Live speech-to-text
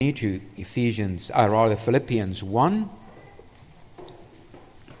to Philippians 1.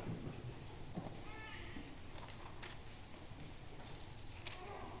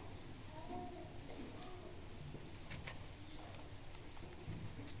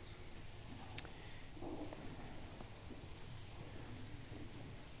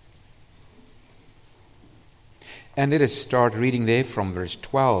 And let us start reading there from verse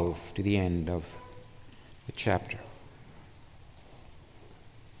 12 to the end of the chapter.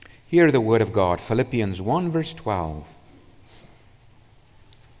 Hear the word of God, Philippians 1 verse 12.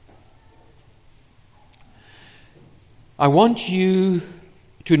 I want you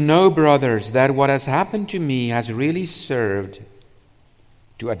to know, brothers, that what has happened to me has really served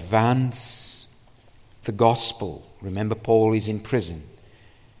to advance the gospel. Remember, Paul is in prison.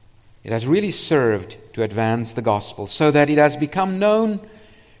 It has really served to advance the gospel, so that it has become known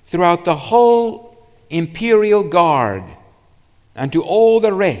throughout the whole imperial guard and to all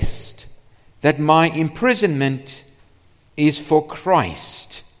the rest that my imprisonment is for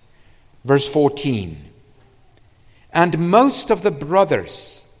Christ. Verse 14. And most of the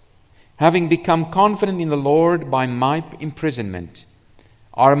brothers, having become confident in the Lord by my imprisonment,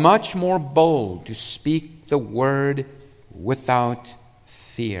 are much more bold to speak the word without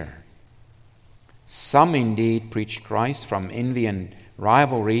fear. Some indeed preach Christ from envy and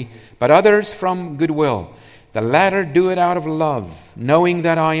rivalry, but others from goodwill. The latter do it out of love, knowing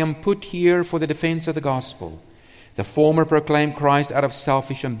that I am put here for the defense of the gospel. The former proclaim Christ out of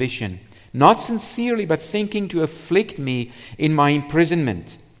selfish ambition, not sincerely, but thinking to afflict me in my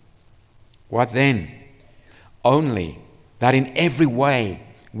imprisonment. What then? Only that in every way,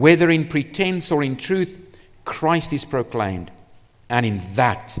 whether in pretense or in truth, Christ is proclaimed, and in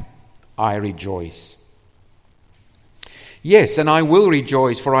that I rejoice. Yes, and I will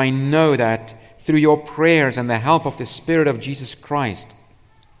rejoice, for I know that through your prayers and the help of the Spirit of Jesus Christ,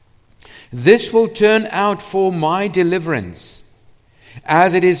 this will turn out for my deliverance,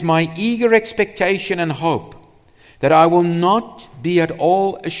 as it is my eager expectation and hope that I will not be at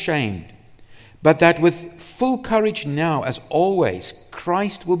all ashamed, but that with full courage now, as always,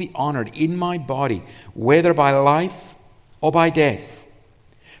 Christ will be honored in my body, whether by life or by death.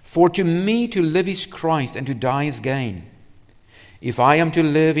 For to me to live is Christ, and to die is gain. If I am to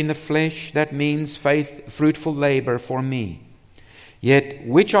live in the flesh, that means fruitful labor for me. Yet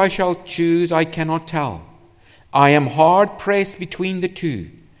which I shall choose I cannot tell. I am hard pressed between the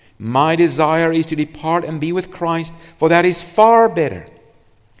two. My desire is to depart and be with Christ, for that is far better.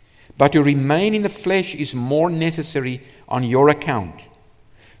 But to remain in the flesh is more necessary on your account.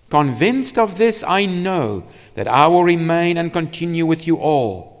 Convinced of this, I know that I will remain and continue with you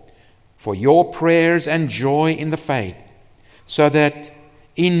all, for your prayers and joy in the faith, so that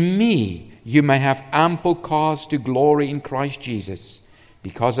in me you may have ample cause to glory in Christ Jesus,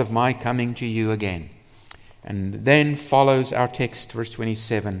 because of my coming to you again. And then follows our text, verse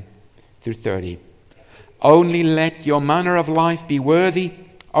 27 through 30. Only let your manner of life be worthy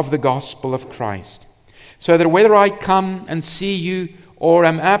of the gospel of Christ, so that whether I come and see you or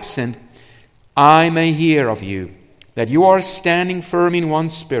am absent, I may hear of you, that you are standing firm in one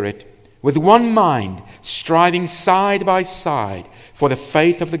spirit, with one mind, striving side by side for the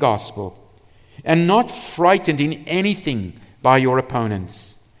faith of the gospel, and not frightened in anything by your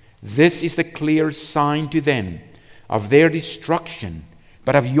opponents. This is the clear sign to them of their destruction,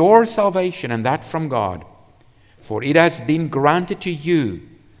 but of your salvation, and that from God. For it has been granted to you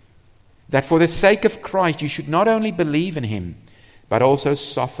that for the sake of Christ you should not only believe in him, but also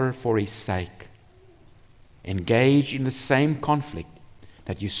suffer for his sake. Engage in the same conflict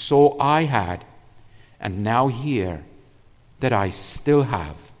that you saw I had, and now hear that I still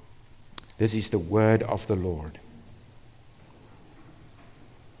have. This is the word of the Lord.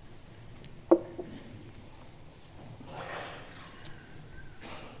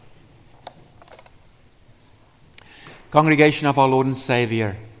 Congregation of our Lord and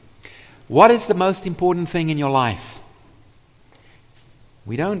Savior, what is the most important thing in your life?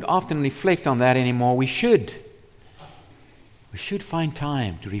 We don't often reflect on that anymore. We should. We should find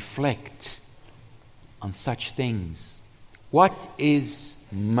time to reflect on such things. What is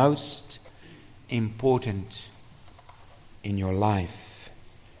most important in your life?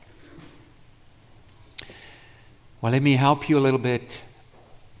 Well, let me help you a little bit.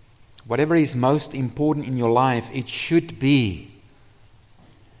 Whatever is most important in your life, it should be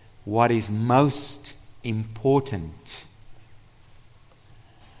what is most important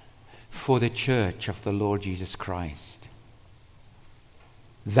for the church of the Lord Jesus Christ.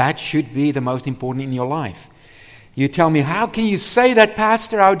 That should be the most important in your life. You tell me, how can you say that,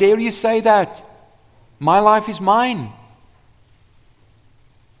 Pastor? How dare you say that? My life is mine.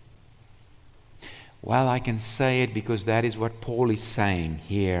 Well, I can say it because that is what Paul is saying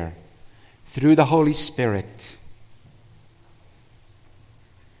here through the Holy Spirit.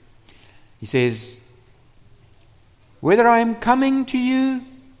 He says, whether I am coming to you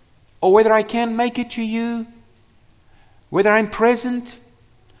or whether I can make it to you, whether I'm present,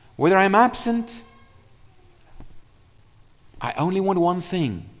 whether I'm absent, I only want one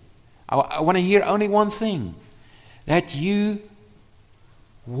thing. I want to hear only one thing. That you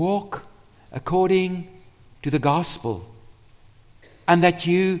walk according to the gospel. And that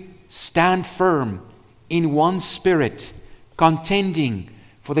you stand firm in one spirit, contending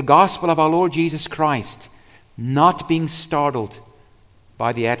for the gospel of our Lord Jesus Christ, not being startled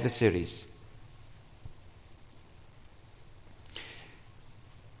by the adversaries.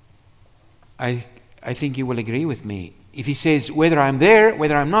 I think you will agree with me. If he says, whether I'm there,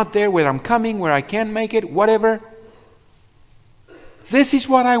 whether I'm not there, whether I'm coming, where I can make it, whatever, this is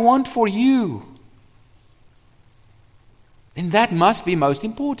what I want for you. Then that must be most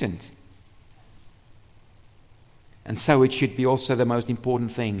important. And so it should be also the most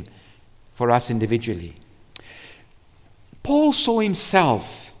important thing for us individually. Paul saw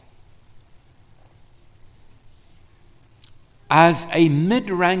himself as a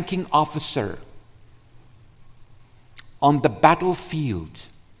mid-ranking officer on the battlefield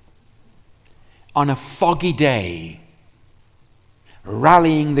on a foggy day,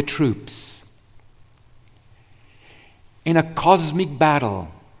 rallying the troops in a cosmic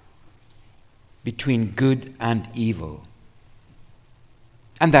battle between good and evil.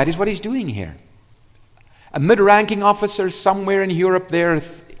 And that is what he's doing here. A mid-ranking officer somewhere in Europe there,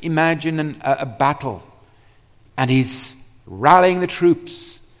 imagine a battle, and he's rallying the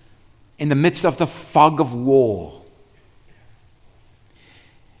troops in the midst of the fog of war.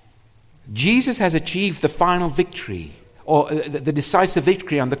 Jesus has achieved the final victory, or the decisive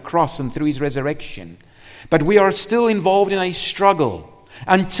victory on the cross and through his resurrection. But we are still involved in a struggle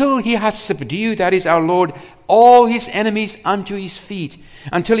until he has subdued, that is our Lord, all his enemies unto his feet,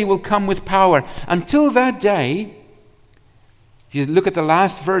 until he will come with power. Until that day, if you look at the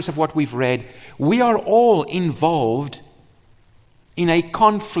last verse of what we've read, we are all involved in a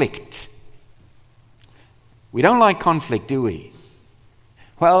conflict. We don't like conflict, do we?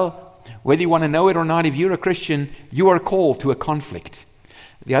 Well, whether you want to know it or not, if you're a Christian, you are called to a conflict.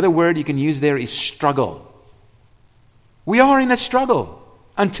 The other word you can use there is struggle. We are in a struggle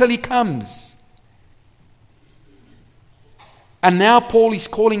until he comes. And now Paul is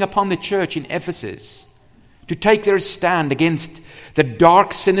calling upon the church in Ephesus to take their stand against the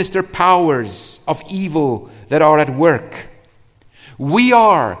dark, sinister powers of evil that are at work. We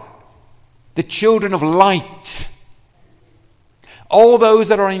are the children of light. All those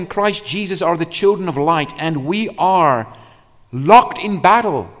that are in Christ Jesus are the children of light, and we are locked in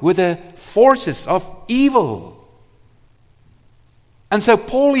battle with the forces of evil. And so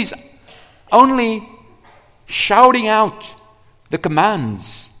Paul is only shouting out the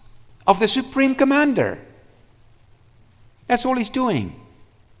commands of the supreme commander. That's all he's doing.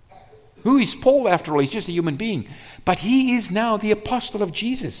 Who is Paul after all? He's just a human being. But he is now the apostle of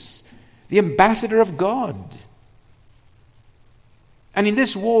Jesus, the ambassador of God. And in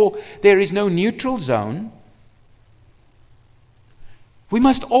this war, there is no neutral zone. We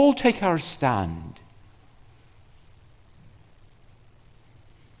must all take our stand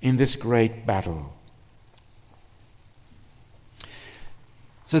in this great battle.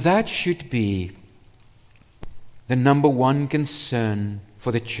 So that should be the number one concern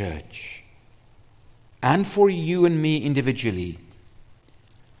for the church and for you and me individually.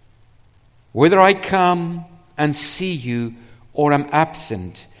 Whether I come and see you or am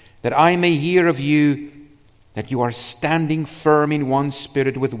absent, that I may hear of you that you are standing firm in one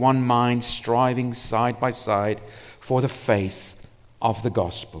spirit with one mind, striving side by side for the faith of the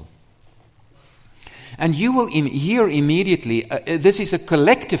gospel. And you will hear immediately, this is a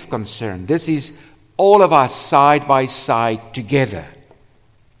collective concern. This is all of us side by side together.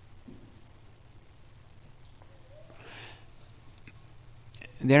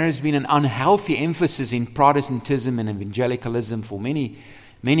 There has been an unhealthy emphasis in Protestantism and evangelicalism for many,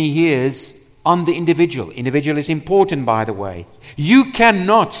 many years on the individual. Individual is important, by the way. You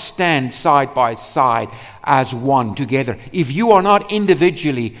cannot stand side by side as one together if you are not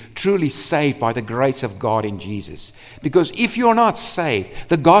individually truly saved by the grace of God in Jesus. Because if you are not saved,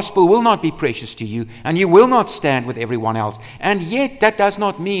 the gospel will not be precious to you and you will not stand with everyone else. And yet that does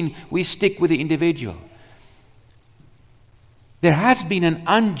not mean we stick with the individual. There has been an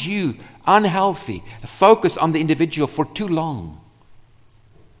undue, unhealthy focus on the individual for too long.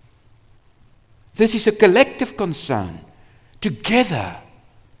 This is a collective concern. Together,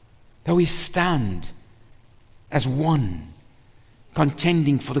 that we stand as one,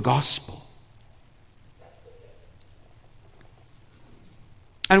 contending for the gospel.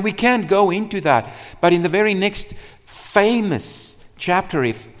 And we can't go into that, but in the very next famous chapter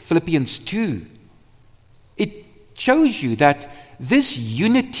of Philippians 2, it shows you that this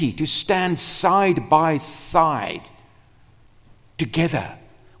unity to stand side by side together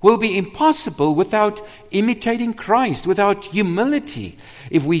will be impossible without imitating Christ, without humility.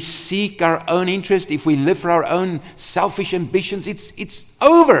 If we seek our own interest, if we live for our own selfish ambitions, it's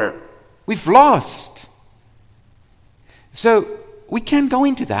over. We've lost. So we can't go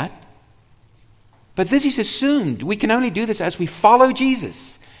into that. But this is assumed. We can only do this as we follow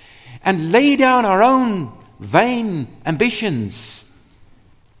Jesus and lay down our own vain ambitions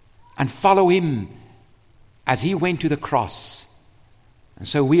and follow Him as He went to the cross. And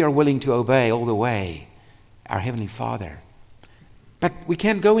so we are willing to obey all the way our Heavenly Father. But we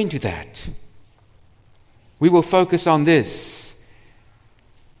can't go into that. We will focus on this,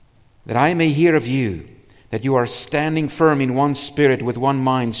 that I may hear of you, that you are standing firm in one spirit, with one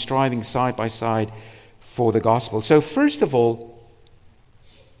mind, striving side by side for the gospel. So first of all,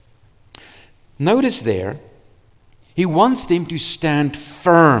 notice there, he wants them to stand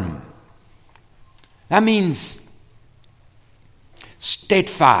firm. That means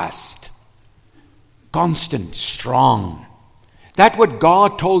steadfast, constant, strong. That's what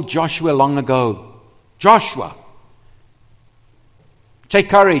God told Joshua long ago. Joshua, take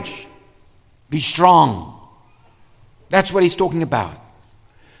courage, be strong. That's what he's talking about.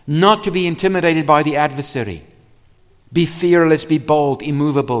 Not to be intimidated by the adversary. Be fearless, be bold,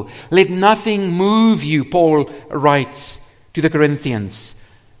 immovable. Let nothing move you, Paul writes to the Corinthians.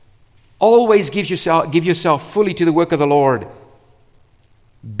 Always give yourself fully to the work of the Lord.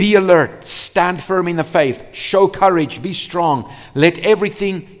 Be alert, stand firm in the faith, show courage, be strong. Let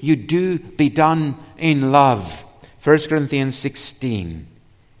everything you do be done in love. 1 Corinthians 16.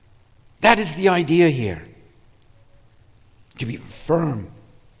 That is the idea here. To be firm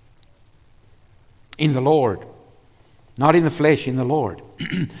in the Lord. Not in the flesh, in the Lord.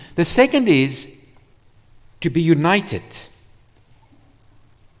 The second is to be united.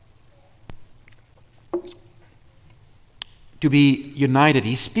 To be united.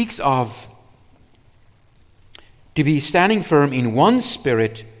 He speaks of to be standing firm in one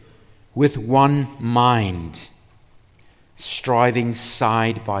spirit with one mind, striving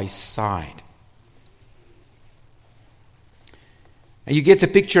side by side. And you get the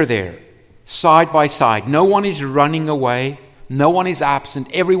picture there, side by side. No one is running away. No one is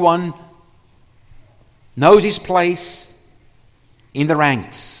absent. Everyone knows his place in the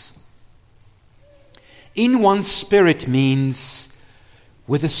ranks. In one spirit means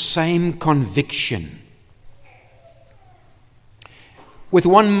with the same conviction. With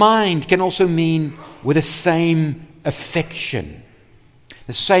one mind can also mean with the same affection.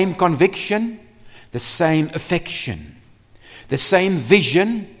 The same conviction, the same affection. The same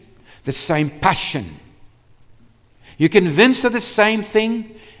vision, the same passion. You're convinced of the same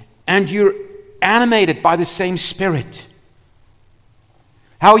thing and you're animated by the same spirit.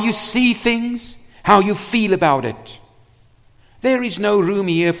 How you see things, how you feel about it. There is no room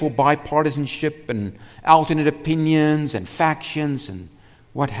here for bipartisanship and alternate opinions and factions and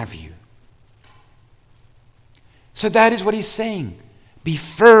what have you. So that is what he's saying. Be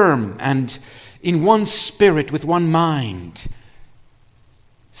firm and in one spirit with one mind.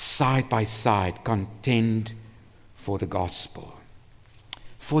 Side by side, contend for the gospel.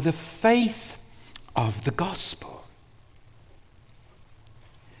 For the faith of the gospel.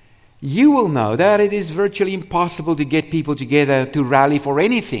 You will know that it is virtually impossible to get people together to rally for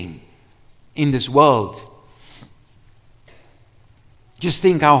anything in this world. Just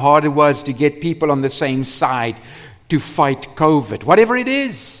think how hard it was to get people on the same side to fight COVID, whatever it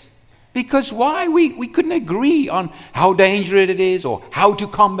is. Because why? We couldn't agree on how dangerous it is or how to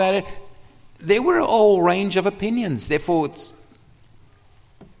combat it. There were a whole range of opinions. Therefore,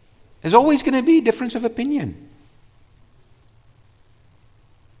 there's always going to be a difference of opinion.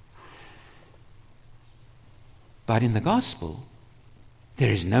 But in the gospel,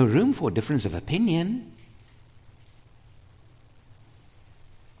 there is no room for difference of opinion.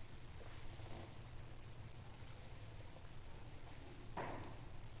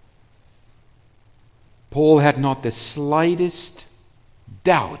 Paul had not the slightest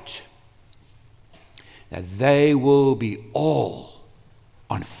doubt that they will be all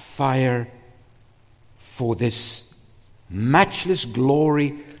on fire for this matchless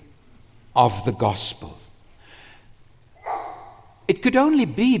glory of the gospel. It could only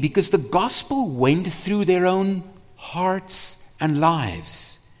be because the gospel went through their own hearts and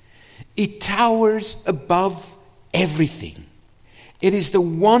lives. It towers above everything. It is the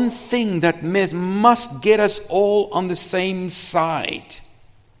one thing that must get us all on the same side.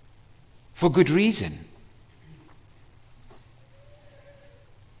 For good reason.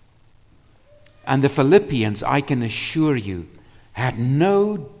 And the Philippians, I can assure you, had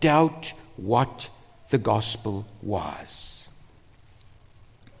no doubt what the gospel was.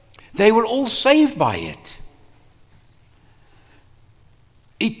 They were all saved by it.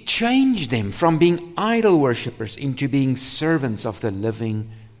 It changed them from being idol worshippers into being servants of the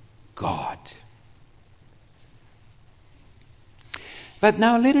living God. But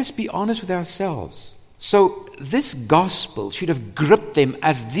now let us be honest with ourselves. So this gospel should have gripped them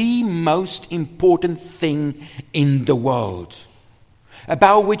as the most important thing in the world,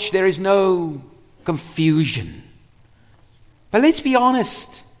 about which there is no confusion. But let's be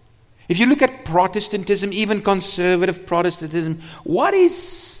honest. If you look at Protestantism, even conservative Protestantism, what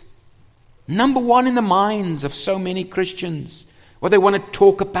is number one in the minds of so many Christians? What they want to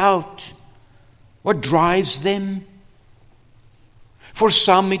talk about? What drives them? For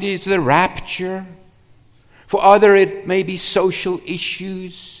some it is the rapture. For others it may be social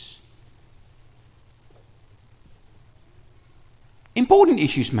issues. Important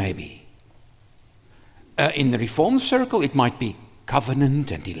issues maybe. In the Reformed circle it might be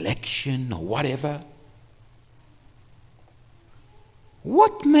covenant and election or whatever.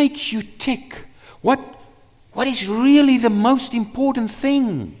 What makes you tick? What is really the most important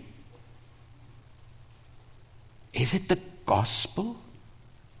thing? Is it the gospel?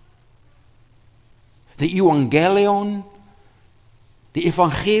 The evangelion? The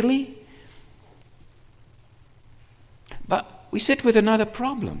evangelie? But we sit with another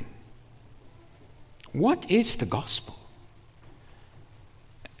problem. What is the gospel?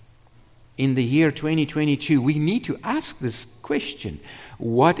 In the year 2022, we need to ask this question.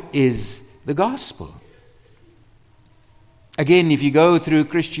 What is the gospel? Again, if you go through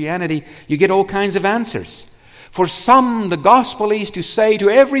Christianity, you get all kinds of answers. For some, the gospel is to say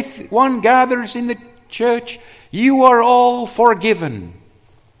to everyone gathers in the church, you are all forgiven.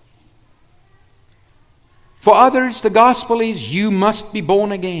 For others, the gospel is you must be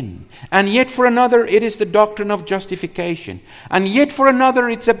born again. And yet for another, it is the doctrine of justification. And yet for another,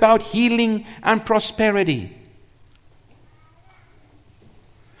 it's about healing and prosperity.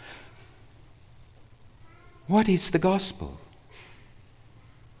 What is the gospel?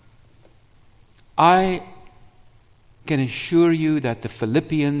 I can assure you that the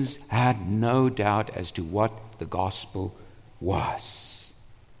Philippians had no doubt as to what the gospel was.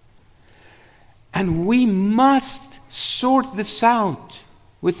 And we must sort this out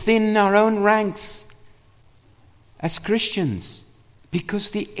within our own ranks as Christians,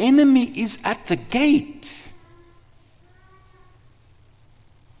 because the enemy is at the gate.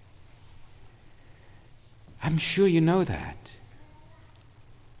 I'm sure you know that.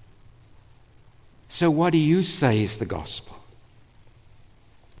 So what do you say is the gospel?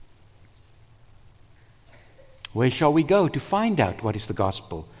 Where shall we go to find out what is the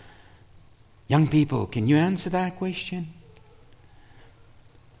gospel? Young people, can you answer that question?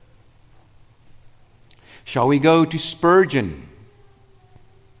 Shall we go to Spurgeon,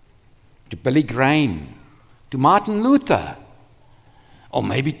 to Billy Graham, to Martin Luther, or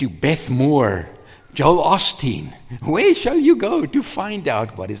maybe to Beth Moore, Joel Osteen? Where shall you go to find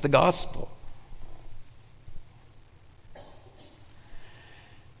out what is the gospel?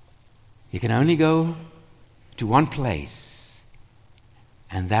 You can only go to one place,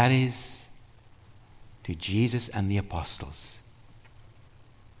 and that is to Jesus and the apostles.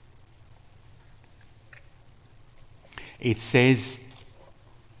 It says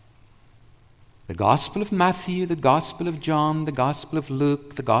the Gospel of Matthew, the Gospel of John, the Gospel of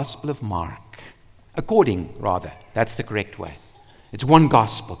Luke, the Gospel of Mark. That's the correct way. It's one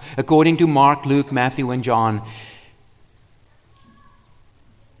gospel. According to Mark, Luke, Matthew, and John.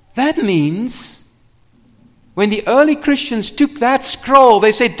 That means when the early Christians took that scroll,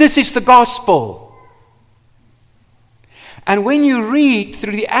 they said, this is the gospel. And when you read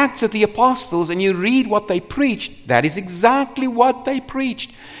through the Acts of the Apostles and you read what they preached, that is exactly what they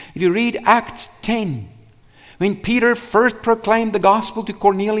preached. If you read Acts 10, when Peter first proclaimed the gospel to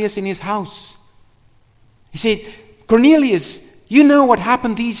Cornelius in his house, he said, Cornelius, you know what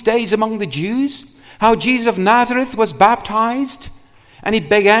happened these days among the Jews? How Jesus of Nazareth was baptized, and he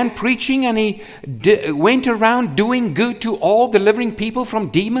began preaching, and he went around doing good to all, delivering people from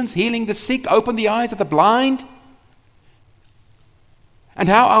demons, healing the sick, opened the eyes of the blind. And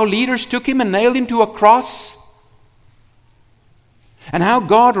how our leaders took him and nailed him to a cross. And how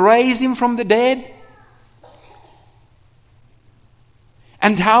God raised him from the dead.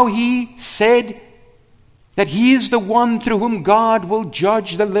 and how he said that he is the one through whom God will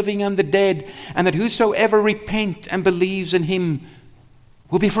judge the living and the dead, and that whosoever repent and believes in him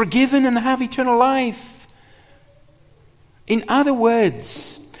will be forgiven and have eternal life. In other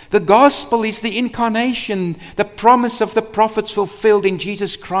words, the gospel is the incarnation, the promise of the prophets fulfilled in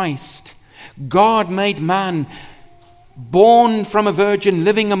Jesus Christ. God made man, born from a virgin,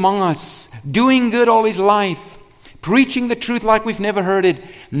 living among us, doing good all his life, preaching the truth like we've never heard it,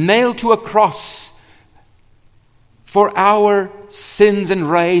 nailed to a cross for our sins and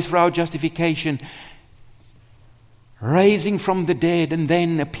raised for our justification, raising from the dead and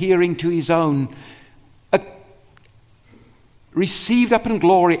then appearing to his own, received up in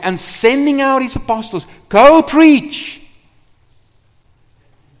glory and sending out his apostles, go preach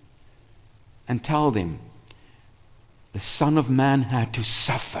and tell them the Son of Man had to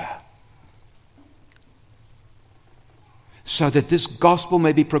suffer so that this gospel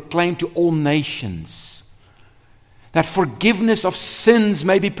may be proclaimed to all nations, that forgiveness of sins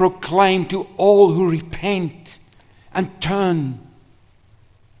may be proclaimed to all who repent and turn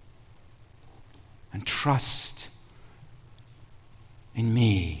and trust in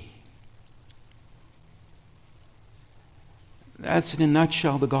me. That's in a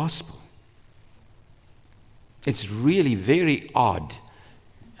nutshell the gospel. It's really very odd.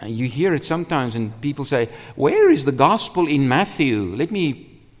 And you hear it sometimes and people say, where is the gospel in Matthew?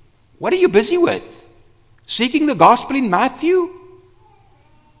 What are you busy with? Seeking the gospel in Matthew?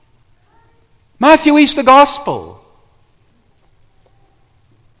 Matthew is the gospel.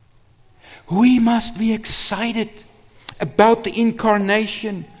 We must be excited about the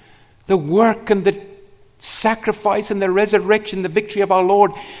incarnation, the work and the sacrifice and the resurrection, the victory of our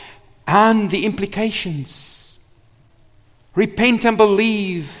Lord, and the implications. Repent and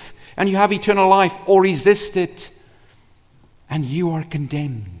believe, and you have eternal life, or resist it, and you are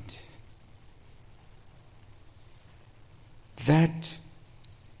condemned. That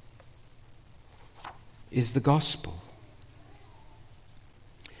is the gospel.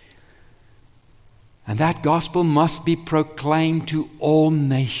 And that gospel must be proclaimed to all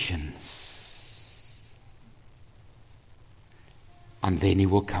nations. And then he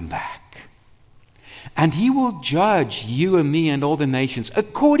will come back. And he will judge you and me and all the nations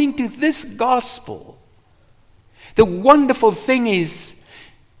according to this gospel. The wonderful thing is,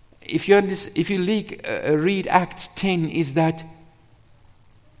 if you read Acts 10, is that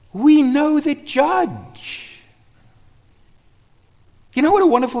we know the judge. You know what a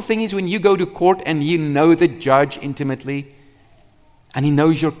wonderful thing is when you go to court and you know the judge intimately and he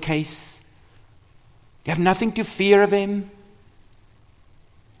knows your case? You have nothing to fear of him.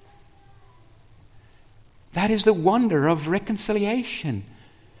 That is the wonder of reconciliation.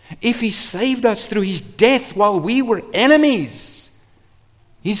 If he saved us through his death while we were enemies,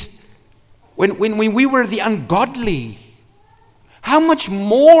 when we were the ungodly, how much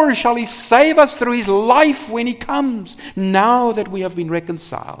more shall he save us through his life when he comes, now that we have been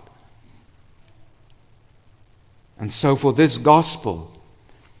reconciled? And so for this gospel,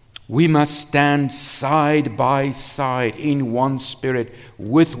 we must stand side by side in one spirit,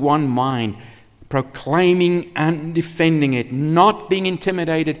 with one mind, proclaiming and defending it, not being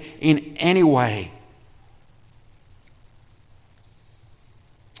intimidated in any way.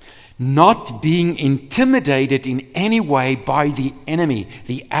 Not being intimidated in any way by the enemy,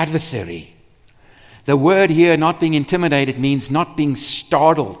 the adversary. The word here, not being intimidated, means not being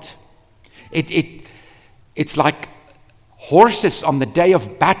startled. It's like horses on the day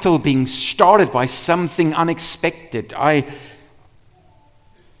of battle being startled by something unexpected. I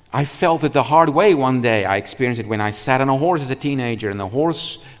felt it the hard way one day. I experienced it when I sat on a horse as a teenager, and the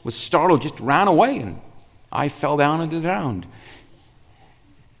horse was startled, just ran away, and I fell down on the ground.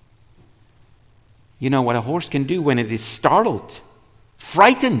 You know what a horse can do when it is startled,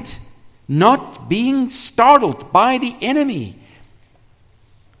 frightened, not being startled by the enemy.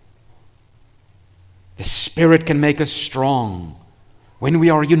 The Spirit can make us strong when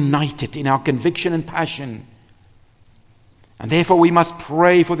we are united in our conviction and passion. And therefore we must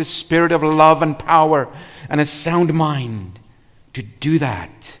pray for the spirit of love and power and a sound mind to do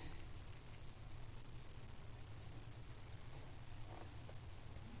that.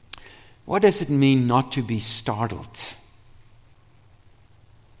 What does it mean not to be startled?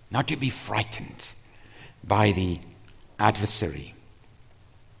 Not to be frightened by the adversary?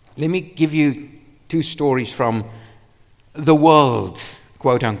 Let me give you two stories from the world,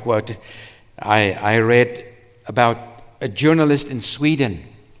 quote unquote. I read about a journalist in Sweden.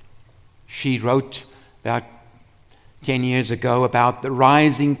 She wrote about 10 years ago about the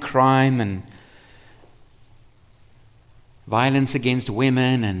rising crime and violence against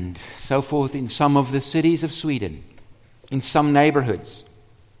women and so forth in some of the cities of Sweden, in some neighborhoods.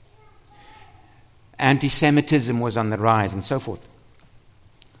 Anti-Semitism was on the rise and so forth.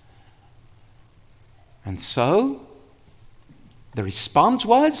 And so, the response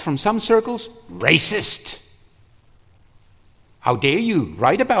was, from some circles, racist. How dare you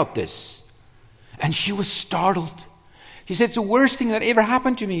write about this? And she was startled. She said, it's the worst thing that ever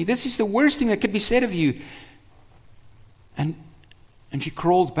happened to me. This is the worst thing that could be said of you. And she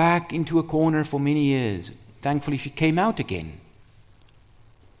crawled back into a corner for many years. Thankfully, she came out again.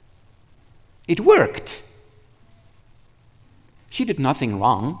 It worked. She did nothing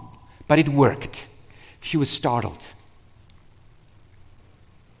wrong, but it worked. She was startled.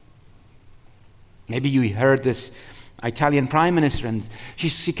 Maybe you heard this Italian prime minister, and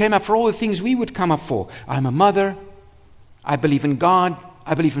she came up for all the things we would come up for. I'm a mother. I believe in God.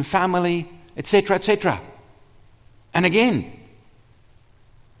 I believe in family, etc., etc. And again,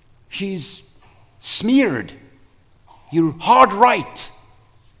 she's smeared. You're hard right.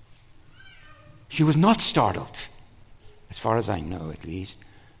 She was not startled, as far as I know at least.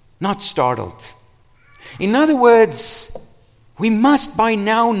 Not startled. In other words, we must by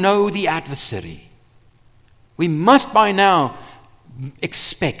now know the adversary. We must by now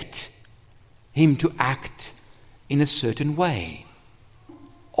expect him to act in a certain way.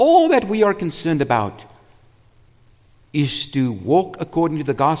 All that we are concerned about is to walk according to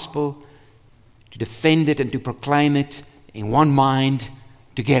the gospel, to defend it and to proclaim it in one mind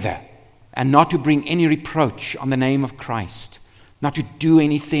together, and not to bring any reproach on the name of Christ, not to do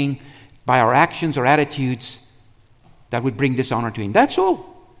anything by our actions or attitudes that would bring dishonor to him. That's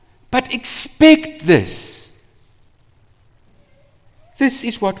all. But expect this. This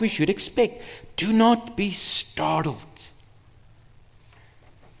is what we should expect. Do not be startled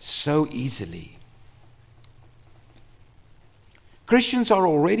so easily. Christians are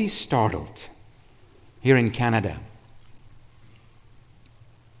already startled here in Canada.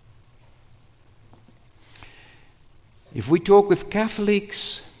 If we talk with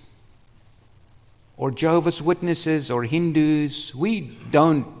Catholics or Jehovah's Witnesses or Hindus, we're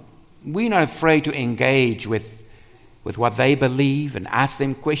not afraid to engage with what they believe and ask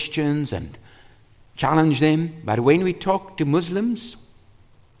them questions and challenge them. But when we talk to Muslims,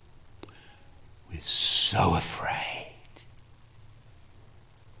 we're so afraid.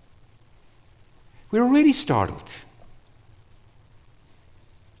 We're already startled.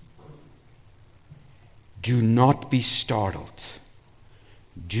 Do not be startled.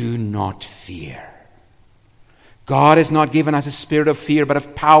 Do not fear. God has not given us a spirit of fear, but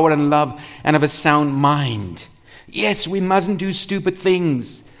of power and love and of a sound mind. Yes, we mustn't do stupid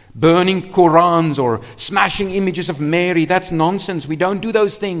things, burning Qurans or smashing images of Mary. That's nonsense. We don't do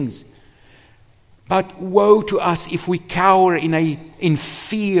those things. But woe to us if we cower in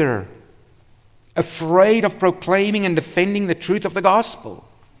fear, afraid of proclaiming and defending the truth of the gospel.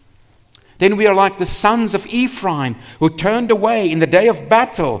 Then we are like the sons of Ephraim who turned away in the day of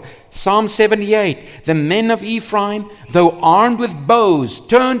battle. Psalm 78, the men of Ephraim, though armed with bows,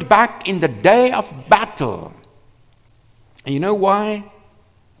 turned back in the day of battle. And you know why?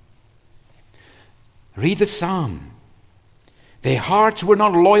 Read the psalm. Their hearts were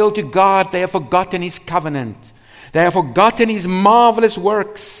not loyal to God. They have forgotten his covenant. They have forgotten his marvelous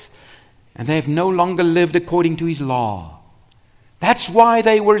works. And they have no longer lived according to his law. That's why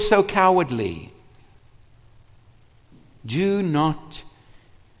they were so cowardly. Do not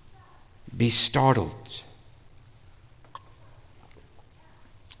be startled.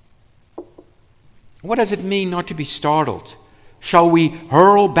 What does it mean not to be startled? Shall we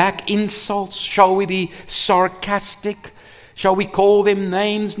hurl back insults? Shall we be sarcastic? Shall we call them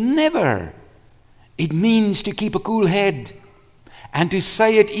names? Never. It means to keep a cool head and to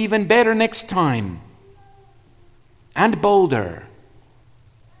say it even better next time and bolder.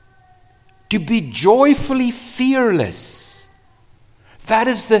 To be joyfully fearless. That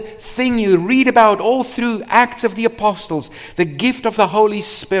is the thing you read about all through Acts of the Apostles, the gift of the Holy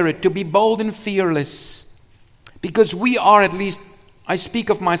Spirit, to be bold and fearless. Because we are, at least I speak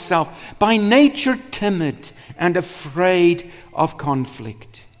of myself, by nature timid and afraid of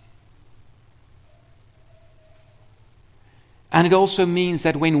conflict. And it also means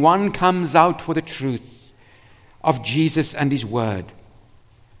that when one comes out for the truth of Jesus and his word,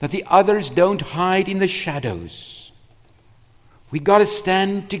 that the others don't hide in the shadows. We got to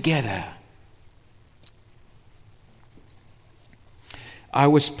stand together. I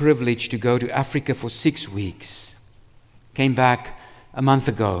was privileged to go to Africa for 6 weeks. Came back a month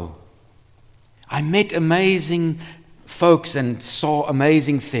ago. I met amazing folks and saw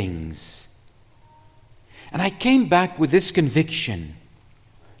amazing things. And I came back with this conviction,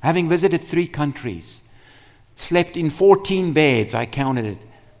 having visited 3 countries, slept in 14 beds, I counted it,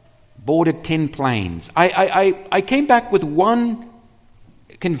 boarded 10 planes. I came back with one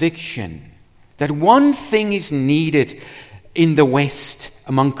conviction, that one thing is needed in the West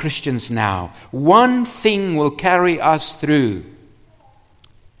among Christians now. One thing will carry us through.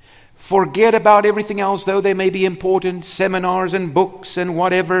 Forget about everything else, though they may be important, seminars and books and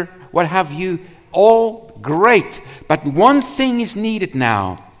whatever, what have you, all great. But one thing is needed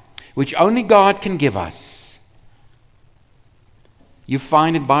now, which only God can give us. You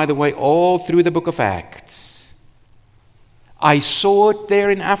find it, by the way, all through the book of Acts. I saw it there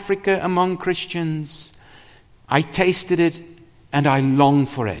in Africa among Christians. I tasted it and I long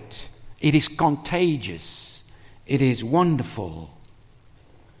for it. It is contagious. It is wonderful.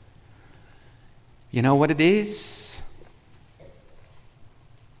 You know what it is?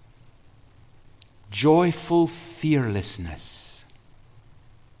 Joyful fearlessness.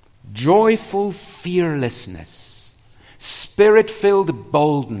 Joyful fearlessness. Spirit-filled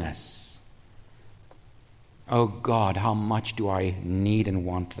boldness. Oh God, how much do I need and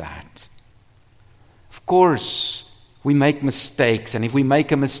want that? Of course, we make mistakes, and if we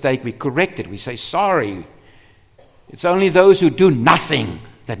make a mistake, we correct it. We say, sorry. It's only those who do nothing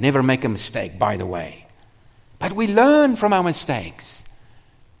that never make a mistake, by the way. But we learn from our mistakes.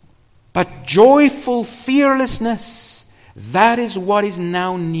 But joyful fearlessness, that is what is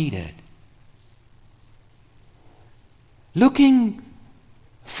now needed. Looking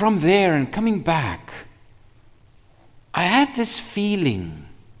from there and coming back, I had this feeling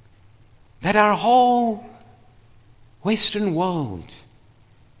that our whole Western world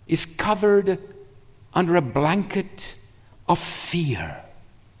is covered under a blanket of fear.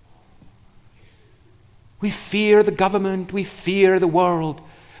 We fear the government, we fear the world,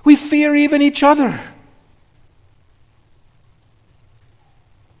 we fear even each other.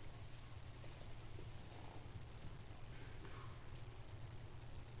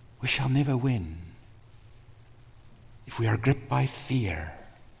 We shall never win if we are gripped by fear.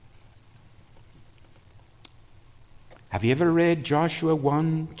 Have you ever read Joshua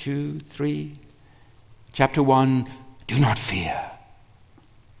 1, 2, 3? Chapter 1, do not fear.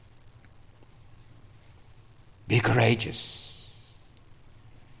 Be courageous.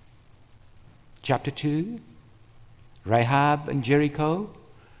 Chapter 2, Rahab and Jericho.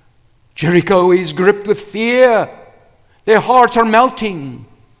 Jericho is gripped with fear. Their hearts are melting.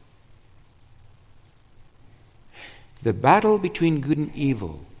 The battle between good and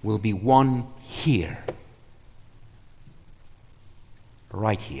evil will be won here.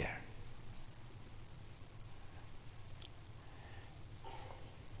 Right here.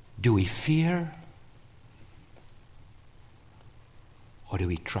 Do we fear? Or do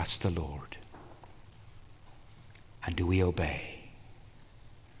we trust the Lord? And do we obey?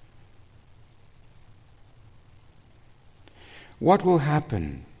 What will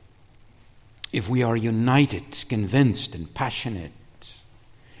happen if we are united, convinced, and passionate?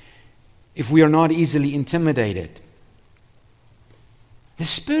 If we are not easily intimidated? The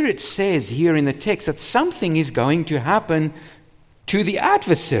Spirit says here in the text that something is going to happen to the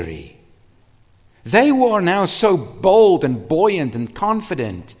adversary. They who are now so bold and buoyant and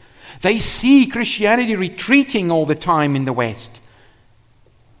confident, they see Christianity retreating all the time in the West.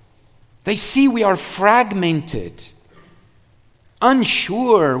 They see we are fragmented,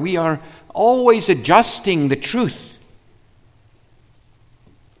 unsure, we are always adjusting the truth.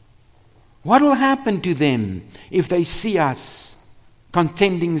 What will happen to them if they see us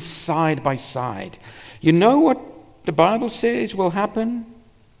contending side by side? You know what the Bible says will happen?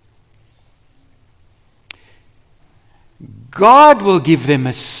 God will give them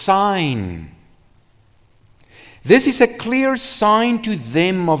a sign. This is a clear sign to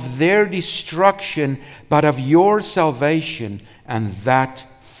them of their destruction, but of your salvation, and that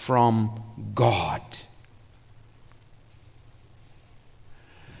from God.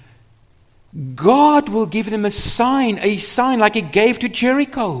 God will give them a sign like He gave to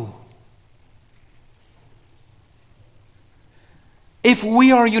Jericho. If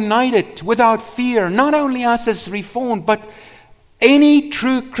we are united without fear, not only us as Reformed, but any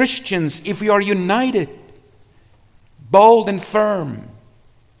true Christians, if we are united, bold and firm,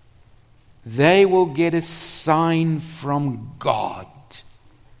 they will get a sign from God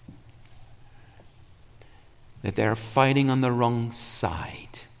that they're fighting on the wrong side.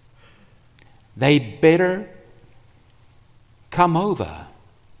 They better come over,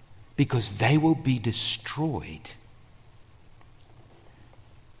 because they will be destroyed.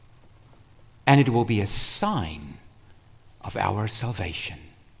 And it will be a sign of our salvation.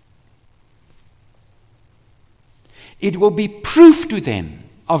 It will be proof to them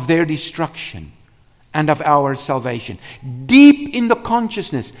of their destruction and of our salvation. Deep in the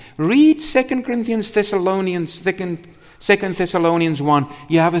consciousness. Read 2 Thessalonians 1.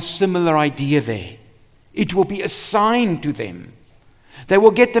 You have a similar idea there. It will be a sign to them. They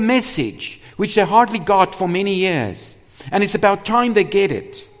will get the message, which they hardly got for many years. And it's about time they get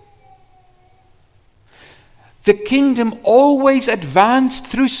it. The kingdom always advanced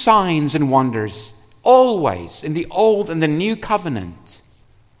through signs and wonders. Always, in the Old and the New Covenant.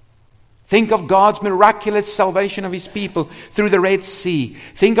 Think of God's miraculous salvation of His people through the Red Sea.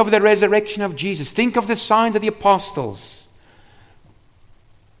 Think of the resurrection of Jesus. Think of the signs of the apostles.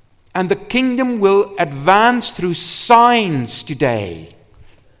 And the kingdom will advance through signs today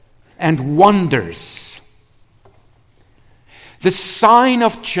and wonders. The sign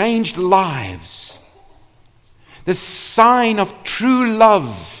of changed lives. The sign of true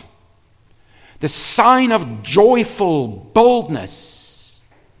love. The sign of joyful boldness.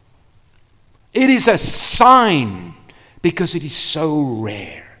 It is a sign because it is so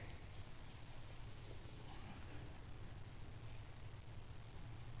rare.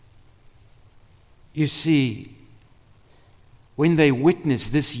 You see, when they witness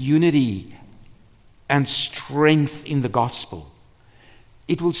this unity and strength in the gospel,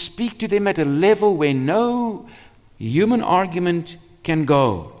 it will speak to them at a level where no human argument can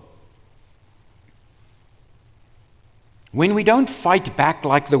go. When we don't fight back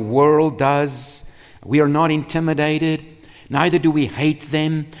like the world does, we are not intimidated, neither do we hate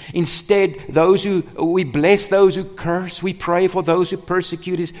them. Instead, we bless those who curse, we pray for those who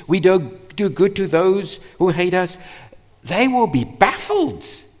persecute us, we do good to those who hate us. They will be baffled.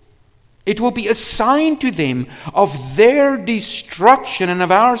 It will be a sign to them of their destruction and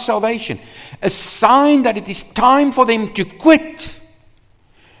of our salvation. A sign that it is time for them to quit.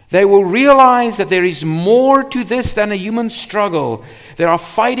 They will realize that there is more to this than a human struggle. They are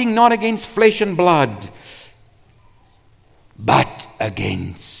fighting not against flesh and blood, but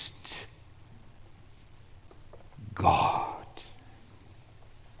against God.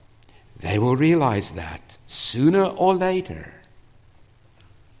 They will realize that sooner or later.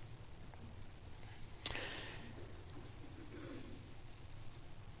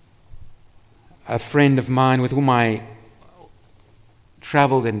 A friend of mine with whom I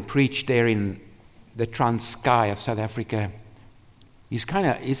traveled and preached there in the Transkei of South Africa. He's kind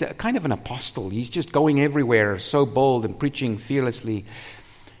of an apostle. He's just going everywhere, so bold and preaching fearlessly.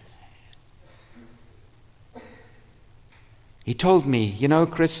 He told me, you know,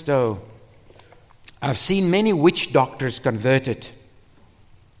 Christo, I've seen many witch doctors converted.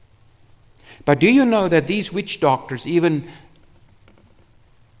 But do you know that these witch doctors, even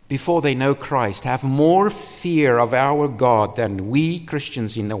before they know Christ, have more fear of our God than we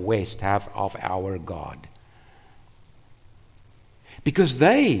Christians in the West have of our God? Because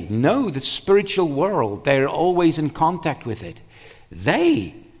they know the spiritual world. They're always in contact with it.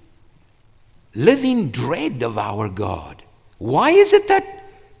 They live in dread of our God. Why is it that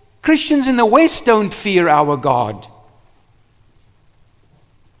Christians in the West don't fear our God?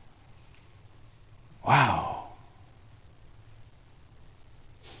 Wow.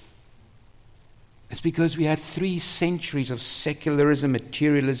 It's because we had 3 centuries of secularism,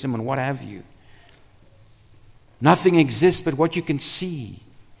 materialism, and what have you. Nothing exists but what you can see.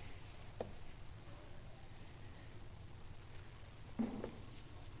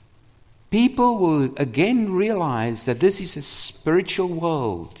 People will again realize that this is a spiritual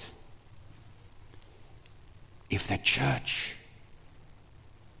world if the church,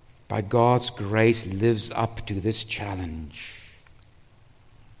 by God's grace, lives up to this challenge.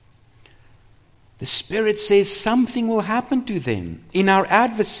 The Spirit says something will happen to them in our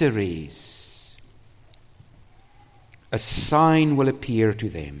adversaries. A sign will appear to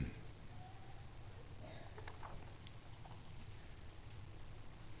them.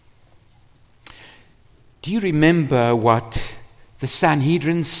 Do you remember what the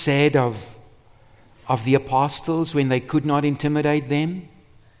Sanhedrin said of the apostles when they could not intimidate them?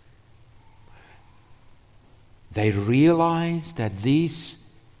 They realized that these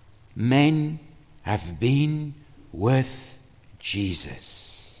men have been with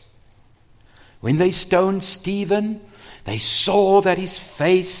Jesus. When they stoned Stephen, they saw that his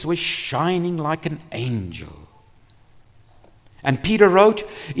face was shining like an angel. And Peter wrote,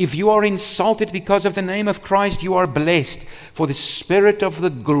 if you are insulted because of the name of Christ, you are blessed, for the Spirit of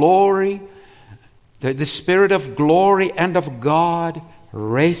the glory, the Spirit of glory and of God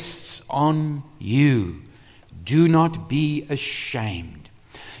rests on you. Do not be ashamed.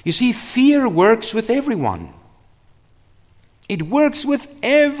 You see, fear works with everyone. It works with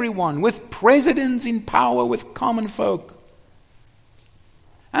everyone, with presidents in power, with common folk.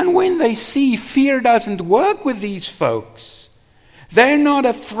 And when they see fear doesn't work with these folks, they're not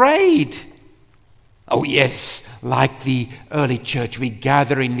afraid. Oh yes, like the early church, we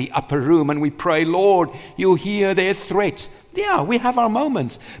gather in the upper room and we pray, Lord, you hear their threats. Yeah, we have our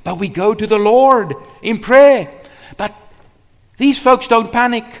moments, but we go to the Lord in prayer. But these folks don't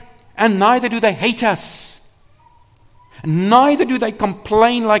panic, and neither do they hate us. Neither do they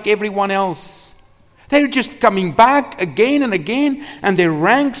complain like everyone else. They're just coming back again and again, and their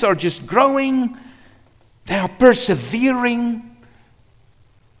ranks are just growing. They are persevering.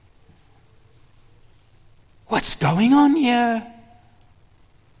 What's going on here?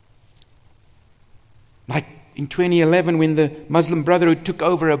 Like in 2011, when the Muslim Brotherhood took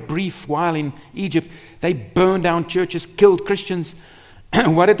over a brief while in Egypt, they burned down churches, killed Christians.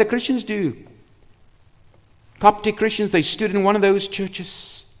 What did the Christians do? Coptic Christians, they stood in one of those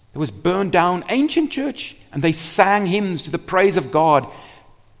churches. It was burned down, ancient church, and they sang hymns to the praise of God,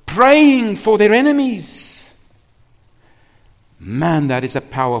 praying for their enemies. Man, that is a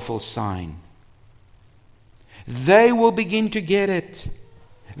powerful sign. They will begin to get it.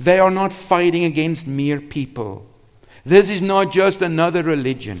 They are not fighting against mere people. This is not just another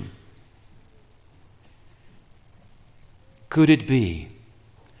religion. Could it be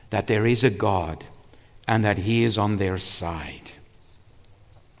that there is a God and that He is on their side?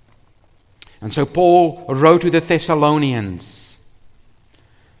 And so Paul wrote to the Thessalonians,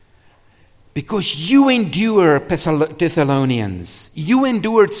 because you endure, Thessalonians, you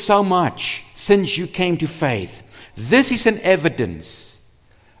endured so much since you came to faith. This is an evidence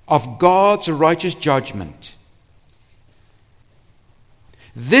of God's righteous judgment.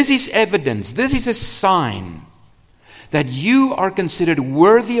 This is evidence, this is a sign that you are considered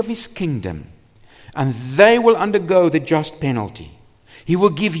worthy of His kingdom, and they will undergo the just penalty. He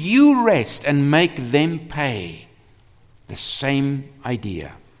will give you rest and make them pay. The same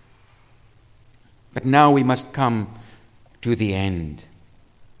idea. But now we must come to the end.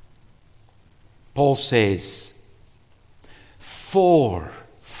 Paul says, For,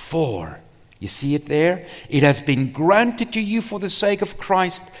 you see it there? It has been granted to you for the sake of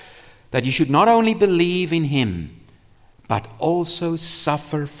Christ that you should not only believe in Him, but also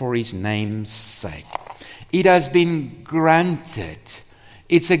suffer for His name's sake. It has been granted.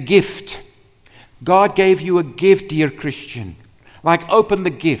 It's a gift. God gave you a gift, dear Christian. Like open the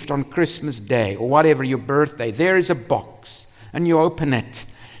gift on Christmas Day or whatever, your birthday. There is a box and you open it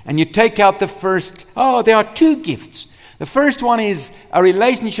and you take out the first. Oh, there are two gifts. The first one is a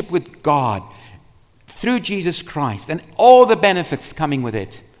relationship with God through Jesus Christ and all the benefits coming with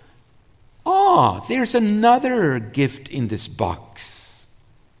it. Oh, there's another gift in this box.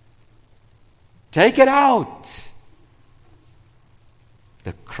 Take it out.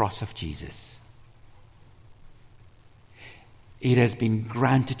 The cross of Jesus. It has been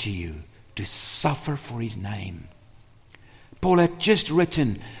granted to you to suffer for His name. Paul had just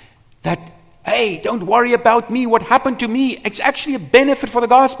written that, hey, don't worry about me, what happened to me. It's actually a benefit for the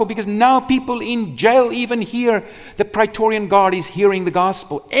gospel, because now people in jail even hear, the Praetorian Guard is hearing the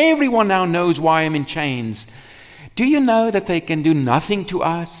gospel. Everyone now knows why I'm in chains. Do you know that they can do nothing to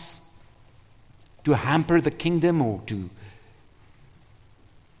us to hamper the kingdom or to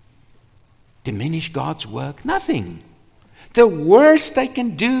diminish God's work? Nothing. The worst they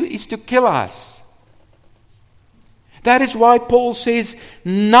can do is to kill us. That is why Paul says,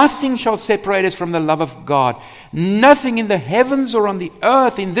 nothing shall separate us from the love of God. Nothing in the heavens or on the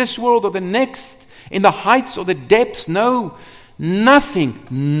earth, in this world or the next, in the heights or the depths. No, nothing.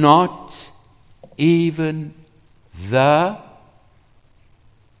 Not even the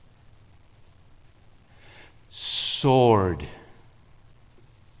sword.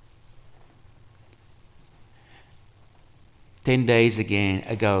 Ten days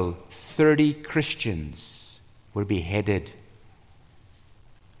ago, 30 Christians were beheaded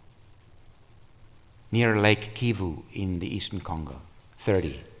near Lake Kivu in the eastern Congo.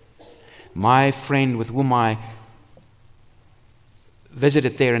 30. My friend with whom I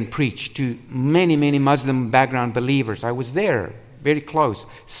visited there and preached to many, many Muslim background believers, I was there, very close,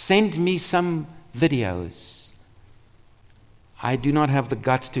 sent me some videos. I do not have the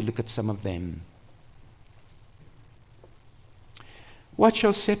guts to look at some of them. What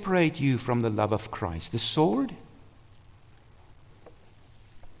shall separate you from the love of Christ? The sword?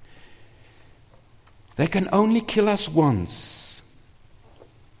 They can only kill us once.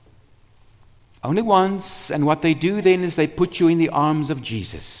 Only once. And what they do then is they put you in the arms of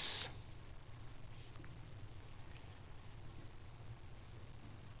Jesus.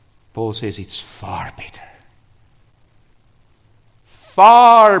 Paul says it's far better.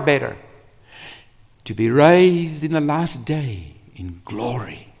 far better to be raised in the last day in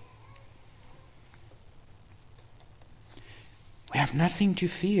glory. We have nothing to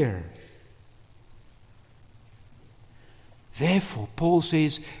fear. Therefore, Paul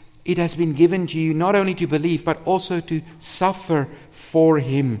says, it has been given to you not only to believe, but also to suffer for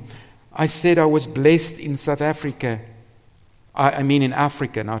him. I said I was blessed in South Africa. I mean in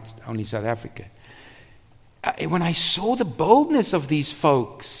Africa, not only South Africa. When I saw the boldness of these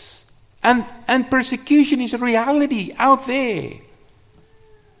folks, and persecution is a reality out there.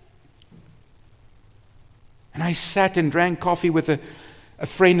 And I sat and drank coffee with a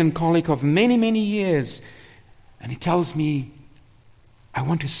friend and colleague of many, many years. And he tells me, I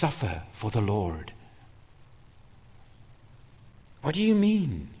want to suffer for the Lord. What do you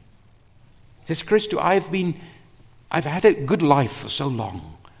mean? He says, Christo, I've had a good life for so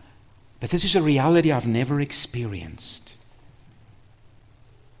long, but this is a reality I've never experienced.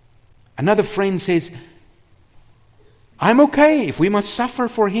 Another friend says, I'm okay. If we must suffer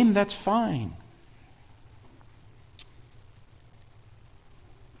for him, that's fine.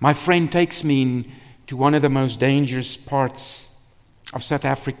 My friend takes me to one of the most dangerous parts of South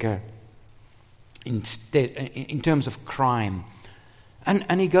Africa in terms of crime.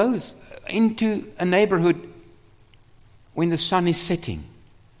 And he goes into a neighborhood when the sun is setting.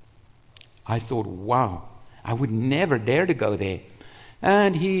 I thought, wow, I would never dare to go there.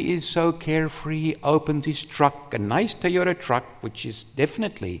 And he is so carefree. He opens his truck, a nice Toyota truck, which is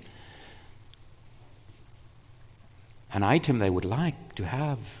definitely an item they would like to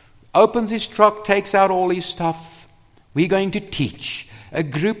have. Opens his truck, takes out all his stuff. We're going to teach a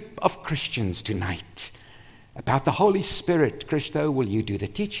group of Christians tonight about the Holy Spirit. Christo, will you do the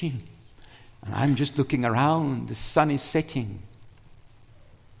teaching? And I'm just looking around. The sun is setting.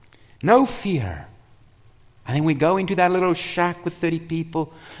 No fear. And then we go into that little shack with 30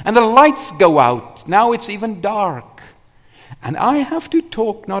 people, and the lights go out. Now it's even dark. And I have to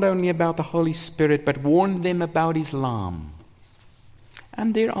talk not only about the Holy Spirit, but warn them about Islam.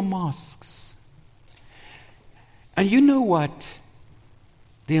 And there are mosques. And you know what?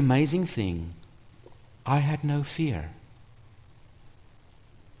 The amazing thing, I had no fear.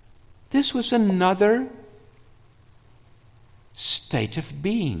 This was another state of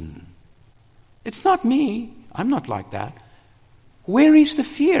being. It's not me. I'm not like that. Where is the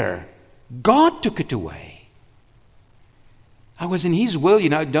fear? God took it away. I was in His will,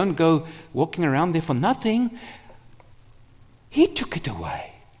 don't go walking around there for nothing. He took it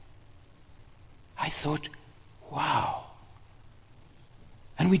away. I thought, wow.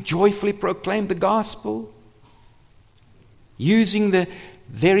 And we joyfully proclaimed the gospel, using the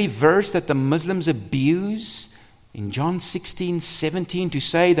very verse that the Muslims abuse in John 16:17 to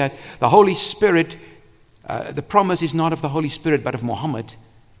say that the Holy Spirit, the promise is not of the Holy Spirit but of Muhammad.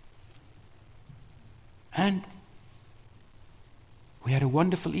 And we had a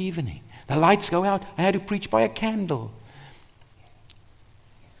wonderful evening. The lights go out. I had to preach by a candle.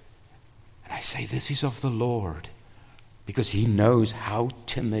 And I say, this is of the Lord, because He knows how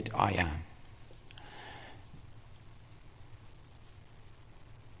timid I am.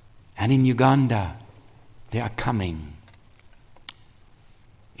 And in Uganda, they are coming.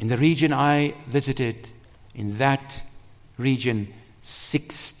 In the region I visited, in that region,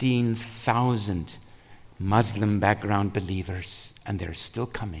 16,000 Muslim background believers, and they're still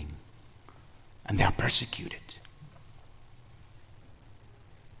coming. And they are persecuted.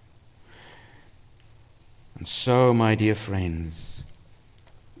 And so, my dear friends,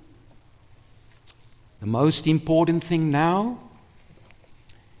 the most important thing now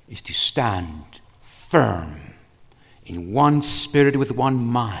is to stand firm in one spirit with one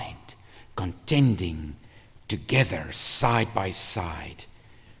mind, contending together side by side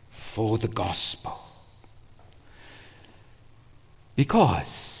for the gospel.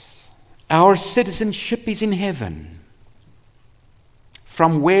 Because our citizenship is in heaven,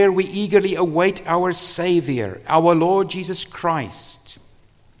 from where we eagerly await our Savior, our Lord Jesus Christ.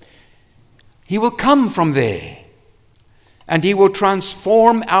 He will come from there, and He will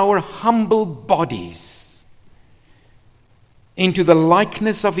transform our humble bodies into the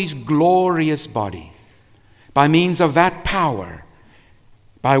likeness of His glorious body, by means of that power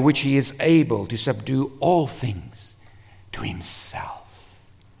by which He is able to subdue all things to Himself.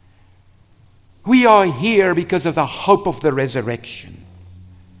 We are here because of the hope of the resurrection.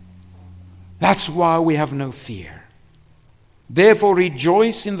 That's why we have no fear. Therefore,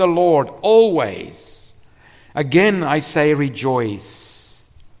 rejoice in the Lord always. Again, I say rejoice.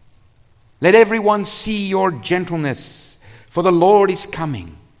 Let everyone see your gentleness, for the Lord is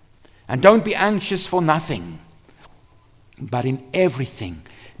coming. And don't be anxious for nothing, But in everything,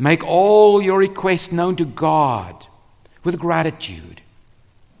 make all your requests known to God with gratitude.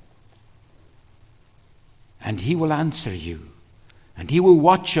 And He will answer you, and He will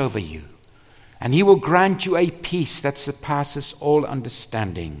watch over you, and He will grant you a peace that surpasses all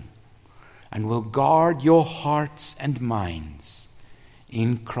understanding, and will guard your hearts and minds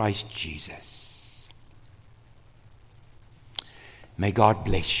in Christ Jesus. May God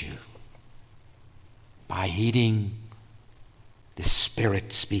bless you by heeding the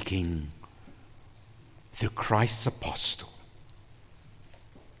Spirit speaking through Christ's apostle.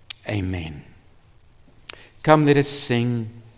 Amen. Come, let us sing